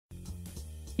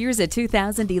Here's a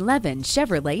 2011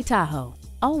 Chevrolet Tahoe.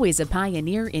 Always a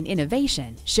pioneer in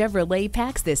innovation, Chevrolet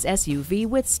packs this SUV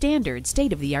with standard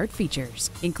state-of-the-art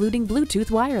features, including Bluetooth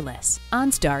wireless,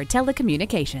 OnStar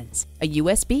telecommunications, a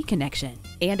USB connection,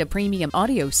 and a premium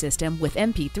audio system with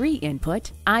MP3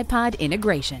 input, iPod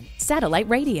integration, satellite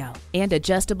radio, and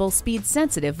adjustable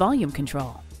speed-sensitive volume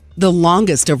control. The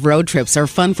longest of road trips are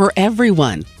fun for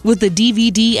everyone with the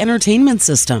DVD entertainment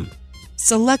system.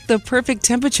 Select the perfect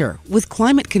temperature with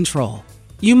climate control.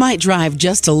 You might drive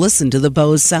just to listen to the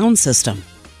Bose sound system.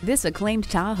 This acclaimed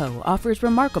Tahoe offers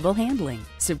remarkable handling,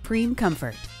 supreme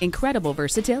comfort, incredible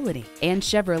versatility, and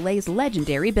Chevrolet's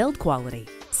legendary build quality.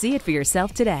 See it for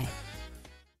yourself today.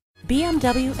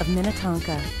 BMW of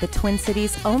Minnetonka, the Twin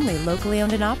Cities' only locally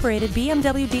owned and operated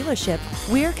BMW dealership.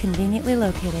 We're conveniently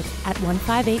located at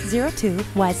 15802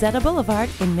 Wayzata Boulevard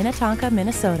in Minnetonka,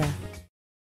 Minnesota.